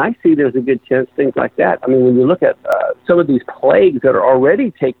 And I see there's a good chance things like that. I mean, when you look at some of these plagues that are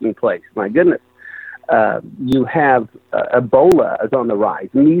already taking place, my goodness, you have Ebola is on the rise,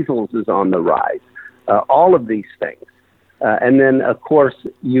 measles is on the rise, all of these things. And then, of course,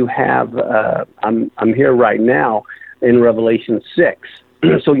 you have, I'm here right now in Revelation 6.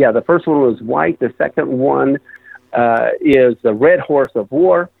 So, yeah, the first one was white. The second one is the red horse of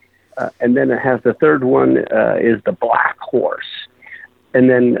war. And then it has the third one is the black horse. And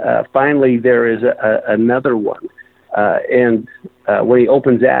then finally there is another one. And when he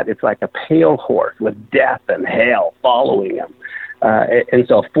opens that, it's like a pale horse with death and hell following him. And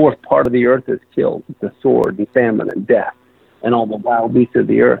so a fourth part of the earth is killed with the sword and famine and death and all the wild beasts of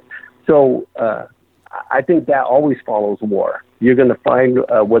the earth. So I think that always follows war. You're going to find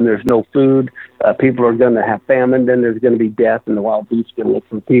when there's no food, people are going to have famine, then there's going to be death, and the wild beasts going to look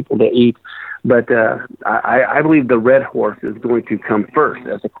for people to eat. But I believe the red horse is going to come first,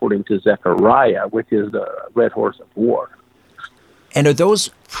 as according to Zechariah, which is the red horse of war. And are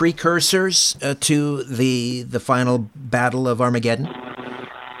those precursors to the final battle of Armageddon?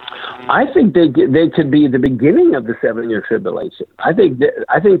 I think they could be the beginning of the 7-year tribulation. I think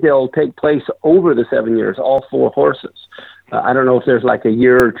they'll take place over the 7 years, all four horses. I don't know if there's like a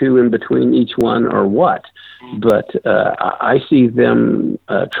year or two in between each one or what, but I see them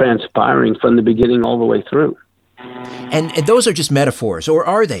transpiring from the beginning all the way through. And those are just metaphors, or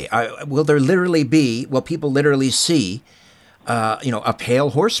are they? Will there literally be, will people literally see, a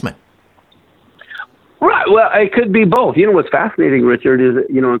pale horseman? Right. Well, it could be both. What's fascinating, Richard, is,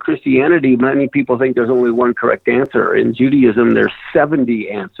 in Christianity, many people think there's only one correct answer. In Judaism, there's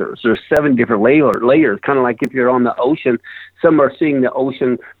 70 answers. There's 7 different layers, kind of like if you're on the ocean. Some are seeing the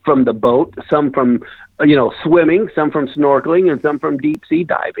ocean from the boat, some from, swimming, some from snorkeling, and some from deep sea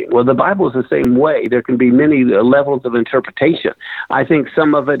diving. Well, the Bible is the same way. There can be many levels of interpretation. I think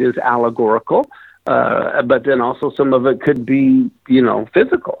some of it is allegorical, but then also some of it could be,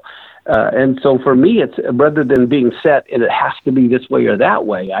 physical. And so for me, it's rather than being set, and it has to be this way or that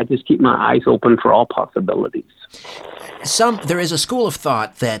way, I just keep my eyes open for all possibilities. There is a school of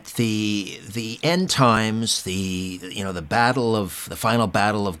thought that the end times, the final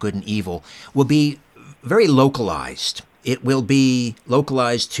battle of good and evil, will be very localized. It will be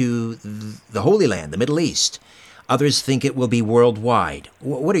localized to the Holy Land, the Middle East. Others think it will be worldwide.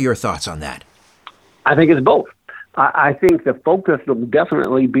 What are your thoughts on that? I think it's both. I think the focus will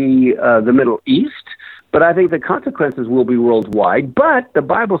definitely be the Middle East, but I think the consequences will be worldwide. But the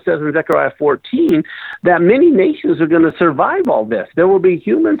Bible says in Zechariah 14 that many nations are going to survive all this. There will be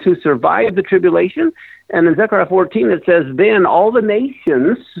humans who survive the tribulation. And in Zechariah 14, it says, then all the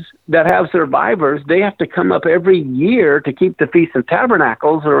nations that have survivors, they have to come up every year to keep the Feast of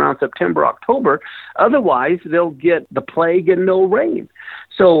Tabernacles around September, October. Otherwise, they'll get the plague and no rain.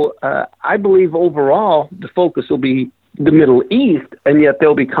 So I believe overall the focus will be the Middle East, and yet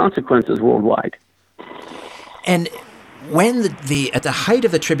there'll be consequences worldwide. And when at the height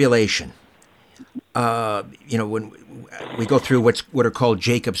of the tribulation, when we go through what are called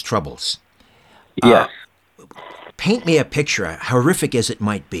Jacob's troubles, yes. Paint me a picture, horrific as it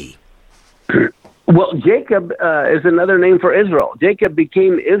might be. Well, Jacob is another name for Israel. Jacob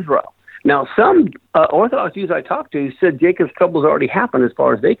became Israel. Now, some Orthodox Jews I talked to said Jacob's troubles already happened as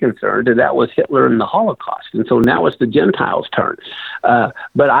far as they're concerned, and that was Hitler and the Holocaust. And so now it's the Gentiles' turn.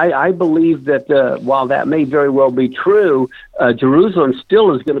 But I believe that while that may very well be true, Jerusalem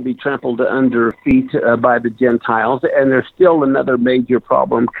still is going to be trampled under feet by the Gentiles, and there's still another major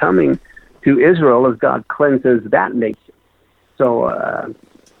problem coming to Israel as God cleanses that nation. So,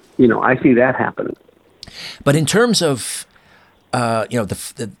 I see that happening. But in terms of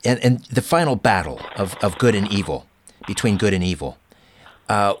the final battle of good and evil, between good and evil,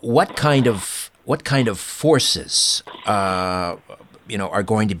 what kind of forces are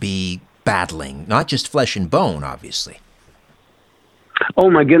going to be battling? Not just flesh and bone, obviously.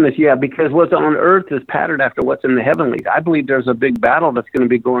 Oh my goodness, yeah, because what's on earth is patterned after what's in the heavenlies. I believe there's a big battle that's going to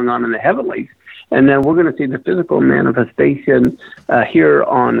be going on in the heavenlies, and then we're going to see the physical manifestation here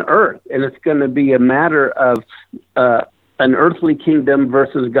on earth, and it's going to be a matter of an earthly kingdom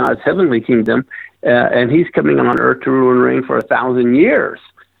versus God's heavenly kingdom, and he's coming on earth to rule and reign for 1,000 years.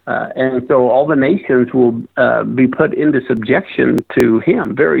 And so all the nations will be put into subjection to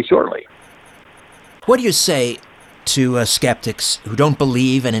him very shortly. What do you say to skeptics who don't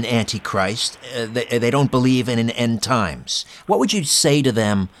believe in an antichrist? They don't believe in an end times. What would you say to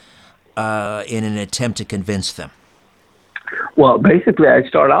them in an attempt to convince them? Well, basically, I'd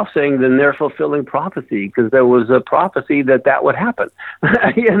start off saying then they're fulfilling prophecy, because there was a prophecy that would happen.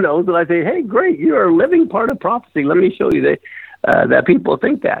 So I say, hey, great, you're a living part of prophecy. Let me show you that people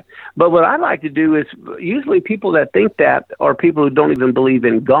think that. But what I like to do is, usually people that think that are people who don't even believe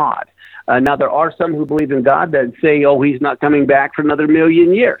in God. Now, there are some who believe in God that say, oh, he's not coming back for another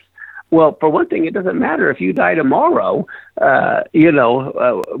 1,000,000 years. Well, for one thing, it doesn't matter if you die tomorrow,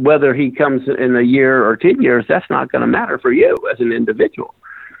 whether he comes in a year or 10 years, that's not going to matter for you as an individual.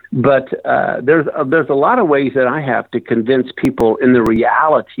 But there's a lot of ways that I have to convince people in the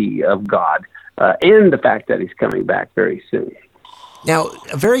reality of God and the fact that he's coming back very soon. Now,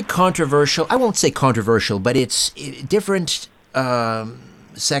 a very controversial, I won't say controversial, but it's different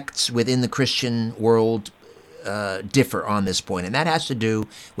sects within the Christian world differ on this point, and that has to do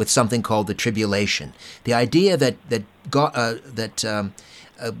with something called the tribulation. The idea that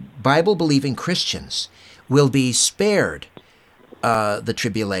Bible-believing Christians will be spared the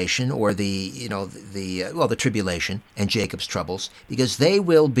tribulation, or the tribulation and Jacob's troubles, because they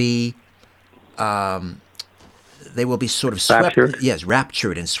will be sort of swept,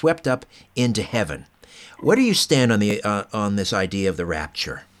 raptured and swept up into heaven. Where do you stand on this idea of the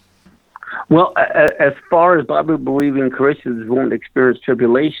rapture? Well, as far as Bible-believing Christians won't experience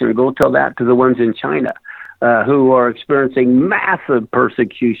tribulation, go tell that to the ones in China who are experiencing massive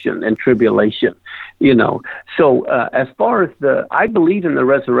persecution and tribulation. So as far as I believe in the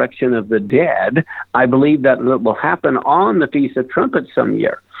resurrection of the dead. I believe that it will happen on the Feast of Trumpets some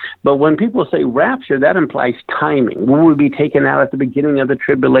year. But when people say rapture, that implies timing. Will we be taken out at the beginning of the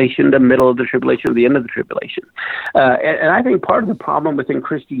tribulation, the middle of the tribulation, or the end of the tribulation? And I think part of the problem within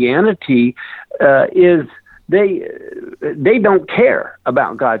Christianity is they don't care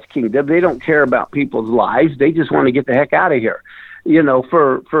about God's kingdom. They don't care about people's lives. They just want to get the heck out of here.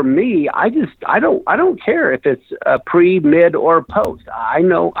 For me, I don't care if it's pre, mid, or post. I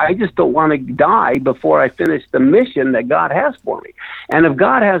just don't want to die before I finish the mission that God has for me. And if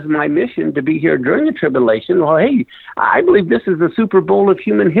God has my mission to be here during the tribulation, well, hey, I believe this is the Super Bowl of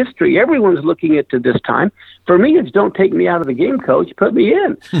human history. Everyone's looking at to this time. For me, it's don't take me out of the game, coach. Put me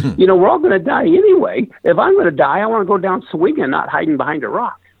in. We're all going to die anyway. If I'm going to die, I want to go down swinging, not hiding behind a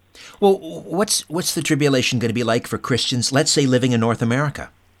rock. Well, what's the tribulation going to be like for Christians, let's say, living in North America?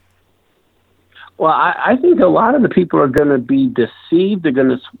 Well, I think a lot of the people are going to be deceived. They're going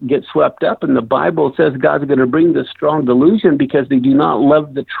to get swept up. And the Bible says God's going to bring this strong delusion because they do not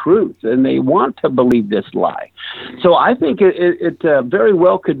love the truth and they want to believe this lie. So I think it very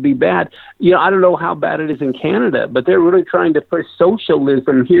well could be bad. I don't know how bad it is in Canada, but they're really trying to push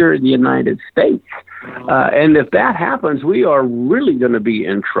socialism here in the United States. And if that happens, we are really going to be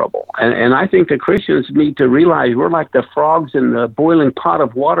in trouble. And I think the Christians need to realize we're like the frogs in the boiling pot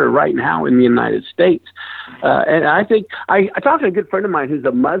of water right now in the United States. And I think I talked to a good friend of mine who's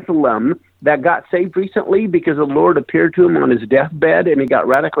a Muslim that got saved recently because the Lord appeared to him on his deathbed and he got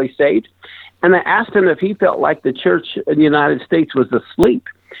radically saved. And I asked him if he felt like the church in the United States was asleep.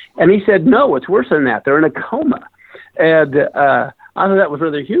 And he said, no, it's worse than that. They're in a coma. And I thought that was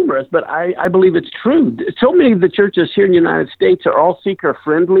rather humorous, but I believe it's true. So many of the churches here in the United States are all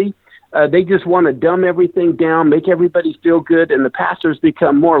seeker-friendly. They just want to dumb everything down, make everybody feel good, and the pastors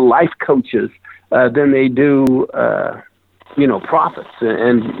become more life coaches than they do, prophets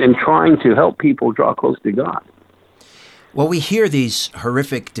and trying to help people draw close to God. Well, we hear these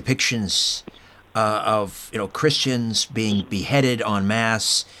horrific depictions of Christians being beheaded en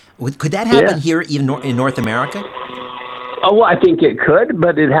masse. Could that happen here, even in North America? Oh, well, I think it could,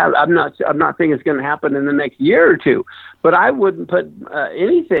 but I'm not saying it's going to happen in the next year or two. But I wouldn't put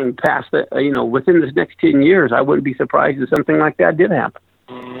anything past within this next 10 years. I wouldn't be surprised if something like that did happen.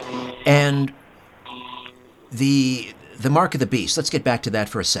 And the mark of the beast. Let's get back to that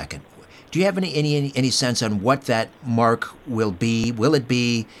for a second. Do you have any sense on what that mark will be? Will it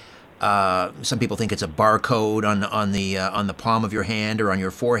be? Some people think it's a barcode on the palm of your hand or on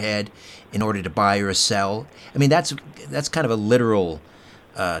your forehead in order to buy or sell. I mean, that's kind of a literal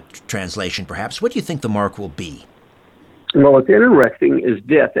translation, perhaps. What do you think the mark will be? Well, what's interesting is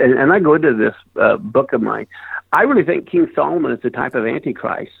this, and I go into this book of mine. I really think King Solomon is a type of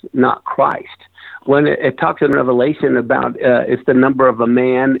Antichrist, not Christ. When it talks in Revelation about it's the number of a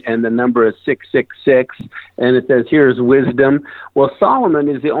man and the number is 666, and it says here's wisdom. Well, Solomon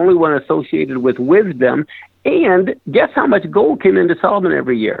is the only one associated with wisdom, And guess how much gold came into Solomon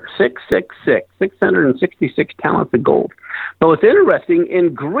every year? 666 talents of gold. But what's interesting,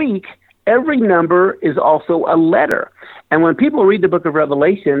 in Greek, every number is also a letter. And when people read the book of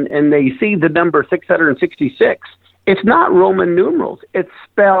Revelation and they see the number 666, it's not Roman numerals. It's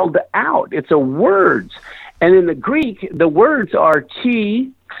spelled out. It's a words. And in the Greek, the words are chi,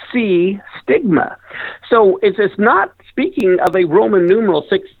 si, stigma. So it's not speaking of a Roman numeral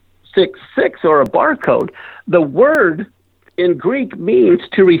 666 or a barcode. The word in Greek means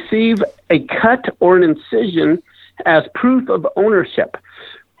to receive a cut or an incision as proof of ownership.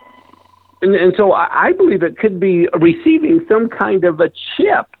 And so I believe it could be receiving some kind of a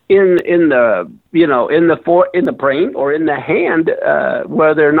chip in the brain or in the hand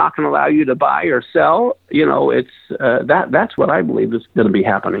where they're not going to allow you to buy or sell. That's what I believe is going to be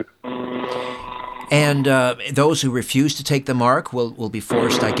happening. And those who refuse to take the mark will be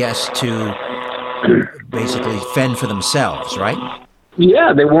forced, I guess, to basically fend for themselves, right?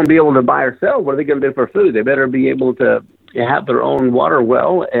 Yeah, they won't be able to buy or sell. What are they going to do for food? They better be able to have their own water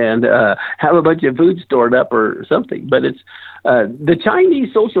well and have a bunch of food stored up or something. But it's the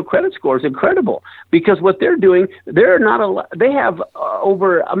Chinese social credit score is incredible because what they're doing, they have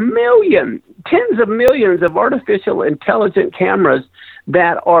over 1 million, tens of millions of artificial intelligent cameras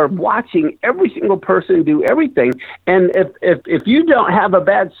that are watching every single person do everything. And if you don't have a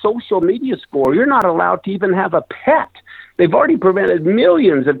bad social media score, you're not allowed to even have a pet. They've already prevented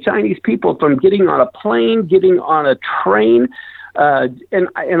millions of Chinese people from getting on a plane, getting on a train. And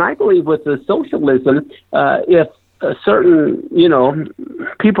I believe with the socialism, if certain,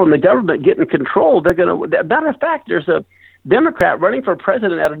 people in the government get in control, they're going to, matter of fact, there's a Democrat running for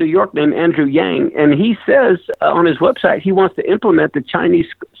president out of New York named Andrew Yang, and he says on his website he wants to implement the Chinese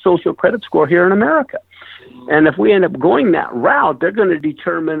social credit score here in America. And if we end up going that route, they're going to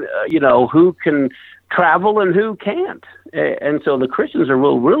determine, who can travel and who can't. And so the Christians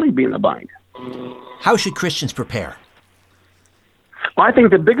will really be in a bind. How should Christians prepare? Well, I think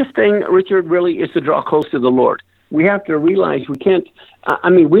the biggest thing, Richard, really is to draw close to the Lord. We have to realize we can't,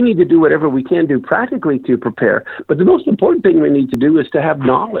 we need to do whatever we can do practically to prepare. But the most important thing we need to do is to have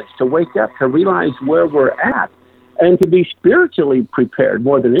knowledge, to wake up, to realize where we're at, and to be spiritually prepared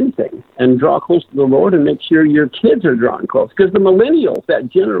more than anything, and draw close to the Lord and make sure your kids are drawn close. Because the millennials, that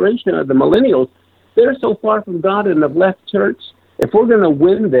generation of the millennials, they're so far from God and have left church. If we're going to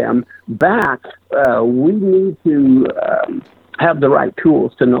win them back, we need to have the right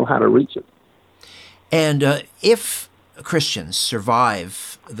tools to know how to reach them. And if Christians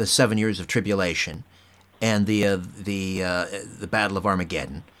survive the 7 years of tribulation and the Battle of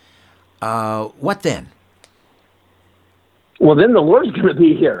Armageddon, what then? Well, then the Lord's going to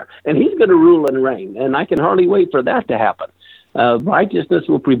be here, and He's going to rule and reign, and I can hardly wait for that to happen. Righteousness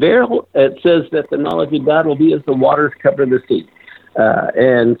will prevail. It says that the knowledge of God will be as the waters cover the sea.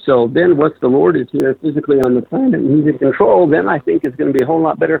 And so then once the Lord is here physically on the planet and He's in control, then I think it's going to be a whole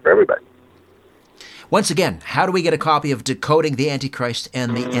lot better for everybody. Once again, how do we get a copy of Decoding the Antichrist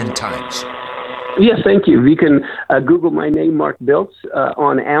and the End Times? Yes, thank you. You can Google my name, Mark Biltz,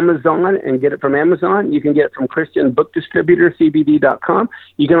 on Amazon and get it from Amazon. You can get it from Christian Book Distributor, CBD.com.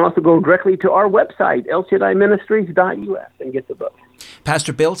 You can also go directly to our website, LCDIministries.us, and get the book.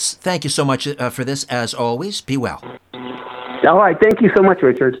 Pastor Biltz, thank you so much for this, as always. Be well. All right. Thank you so much,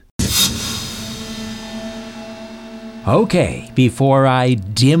 Richard. Okay, before I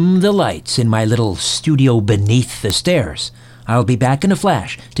dim the lights in my little studio beneath the stairs, I'll be back in a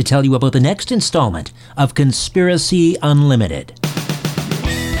flash to tell you about the next installment of Conspiracy Unlimited.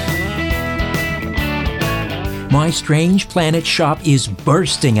 My Strange Planet shop is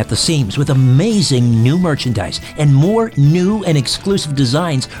bursting at the seams with amazing new merchandise, and more new and exclusive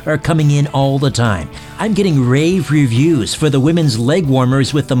designs are coming in all the time. I'm getting rave reviews for the women's leg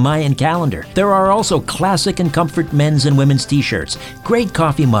warmers with the Mayan calendar. There are also classic and comfort men's and women's t-shirts, great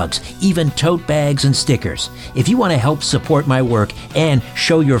coffee mugs, even tote bags and stickers. If you want to help support my work and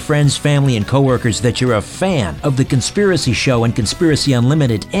show your friends, family, and coworkers that you're a fan of The Conspiracy Show and Conspiracy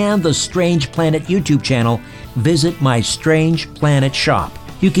Unlimited and the Strange Planet YouTube channel, visit My Strange Planet shop.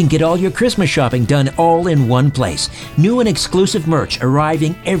 You can get all your Christmas shopping done all in one place. New and exclusive merch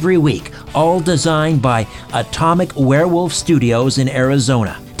arriving every week, all designed by Atomic Werewolf Studios in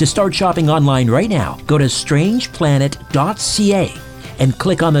Arizona. To start shopping online right now, go to strangeplanet.ca and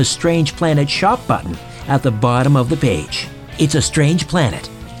click on the Strange Planet shop button at the bottom of the page. It's a strange planet.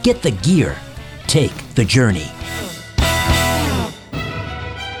 Get the gear. Take the journey.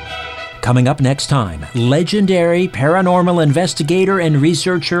 Coming up next time, legendary paranormal investigator and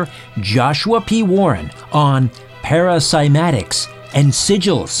researcher Joshua P. Warren on paracymatics and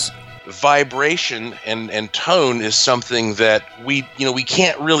sigils. vibration and tone is something that we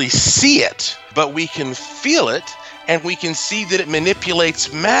can't really see it, but we can feel it, and we can see that it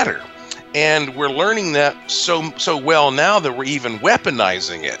manipulates matter. And we're learning that so well now that we're even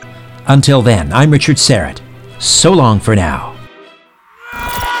weaponizing it. Until then, I'm Richard Serrett. So long for now.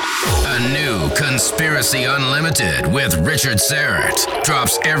 A new Conspiracy Unlimited with Richard Serrett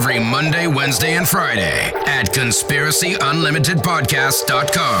drops every Monday, Wednesday, and Friday at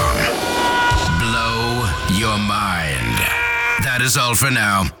conspiracyunlimitedpodcast.com. Blow your mind. That is all for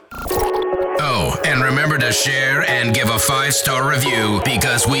now. Oh, and remember to share and give a 5-star review,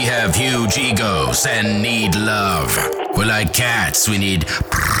 because we have huge egos and need love. We're like cats. We need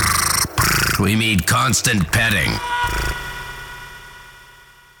constant petting.